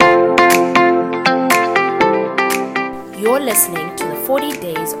You're listening to the 40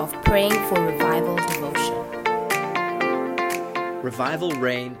 Days of Praying for Revival devotion. Revival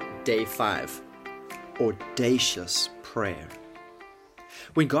Rain, Day 5. Audacious Prayer.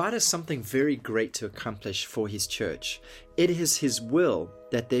 When God has something very great to accomplish for His church, it is His will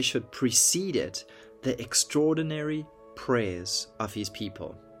that there should precede it the extraordinary prayers of His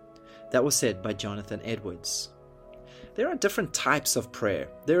people. That was said by Jonathan Edwards. There are different types of prayer.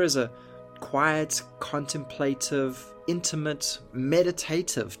 There is a quiet, contemplative, intimate,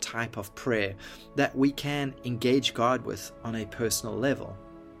 meditative type of prayer that we can engage God with on a personal level.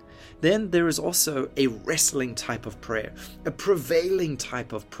 Then there is also a wrestling type of prayer, a prevailing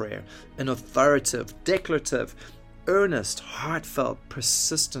type of prayer, an authoritative, declarative, earnest, heartfelt,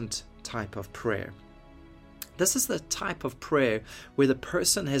 persistent type of prayer. This is the type of prayer where the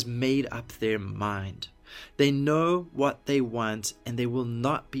person has made up their mind. They know what they want and they will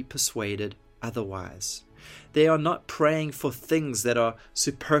not be persuaded otherwise. They are not praying for things that are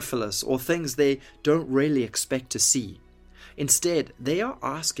superfluous or things they don't really expect to see. Instead, they are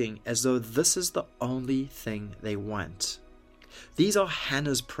asking as though this is the only thing they want. These are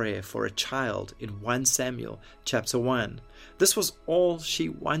Hannah's prayer for a child in 1 Samuel chapter 1. This was all she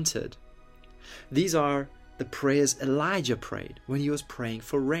wanted. These are the prayers Elijah prayed when he was praying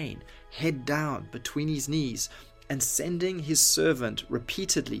for rain, head down between his knees, and sending his servant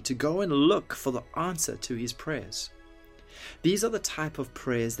repeatedly to go and look for the answer to his prayers. These are the type of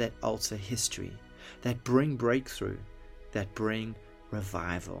prayers that alter history, that bring breakthrough, that bring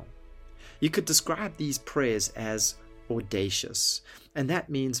revival. You could describe these prayers as audacious, and that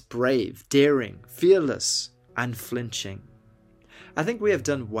means brave, daring, fearless, unflinching. I think we have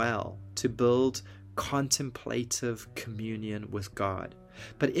done well to build contemplative communion with God.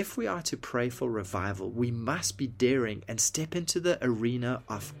 But if we are to pray for revival, we must be daring and step into the arena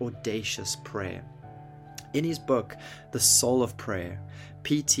of audacious prayer. In his book, The Soul of Prayer,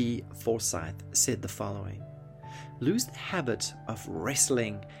 P.T. Forsyth said the following: "Lose the habit of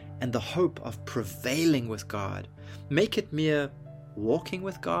wrestling and the hope of prevailing with God. Make it mere walking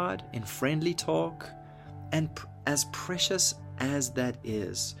with God in friendly talk, and as precious as that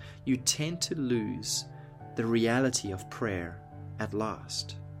is, you tend to lose the reality of prayer at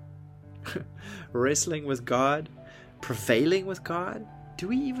last." Wrestling with God, prevailing with God. Do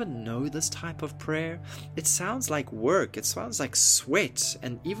we even know this type of prayer? It sounds like work, it sounds like sweat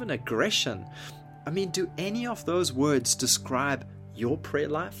and even aggression. I mean, do any of those words describe your prayer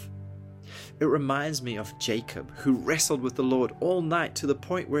life? It reminds me of Jacob, who wrestled with the Lord all night to the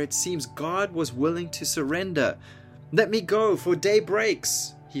point where it seems God was willing to surrender. "Let me go, for day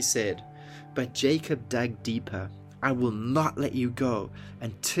breaks," he said. But Jacob dug deeper. "I will not let you go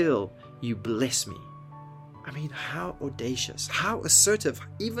until you bless me." I mean, how audacious, how assertive,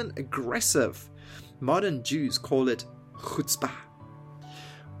 even aggressive. Modern Jews call it chutzpah.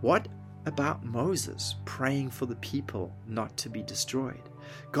 What about Moses praying for the people not to be destroyed?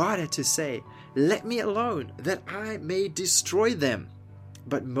 God had to say, "Let me alone, that I may destroy them."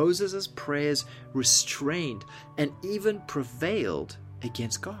 But Moses' prayers restrained and even prevailed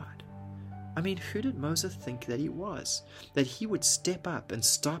against God. I mean, who did Moses think that he was? That he would step up and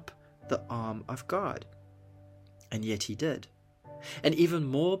stop the arm of God? And yet he did. And even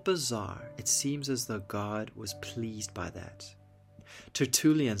more bizarre, it seems as though God was pleased by that.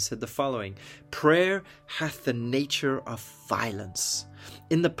 Tertullian said the following: "Prayer hath the nature of violence.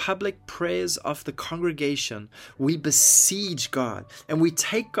 In the public prayers of the congregation, we besiege God, and we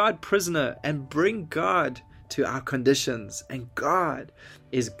take God prisoner and bring God to our conditions, and God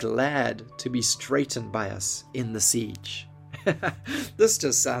is glad to be straitened by us in the siege." This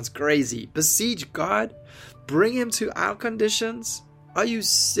just sounds crazy. Besiege God? Bring Him to our conditions? Are you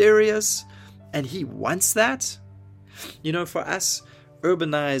serious? And He wants that? You know, for us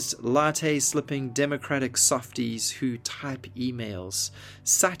urbanized, latte-slipping democratic softies who type emails,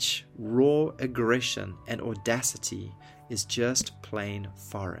 such raw aggression and audacity is just plain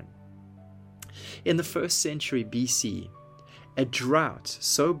foreign. In the 1st century BC, a drought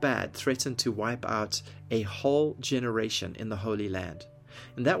so bad threatened to wipe out a whole generation in the Holy Land.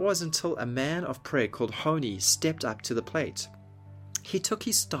 And that was until a man of prayer called Honi stepped up to the plate. He took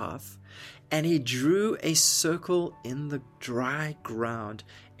his staff and he drew a circle in the dry ground,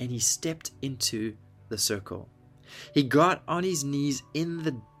 and he stepped into the circle. He got on his knees in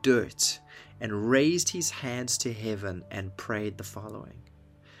the dirt and raised his hands to heaven and prayed the following: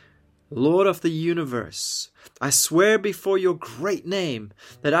 "Lord of the universe, I swear before your great name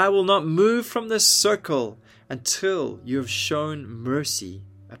that I will not move from this circle until you have shown mercy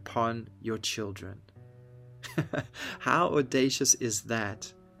upon your children." How audacious is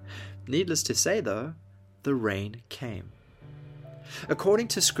that? Needless to say, though, the rain came. According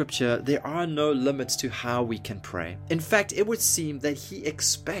to Scripture, there are no limits to how we can pray. In fact, it would seem that He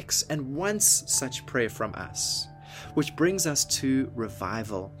expects and wants such prayer from us. Which brings us to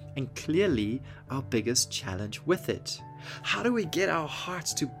revival, and clearly our biggest challenge with it. How do we get our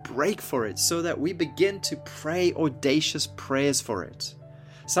hearts to break for it so that we begin to pray audacious prayers for it?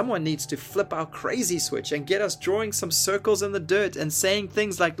 Someone needs to flip our crazy switch and get us drawing some circles in the dirt and saying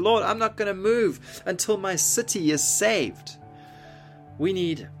things like, Lord, I'm not going to move until my city is saved. We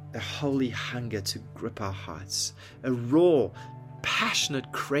need a holy hunger to grip our hearts, a raw,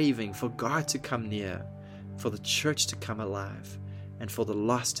 passionate craving for God to come near, for the church to come alive, and for the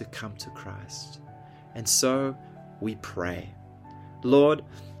lost to come to Christ. And so we pray. Lord,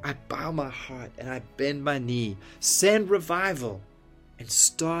 I bow my heart and I bend my knee. Send revival and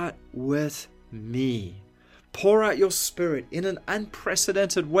start with me. Pour out your Spirit in an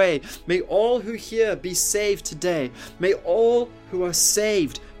unprecedented way. May all who hear be saved today. May all who are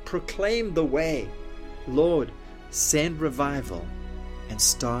saved proclaim the way. Lord, send revival and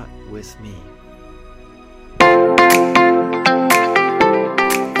start with me.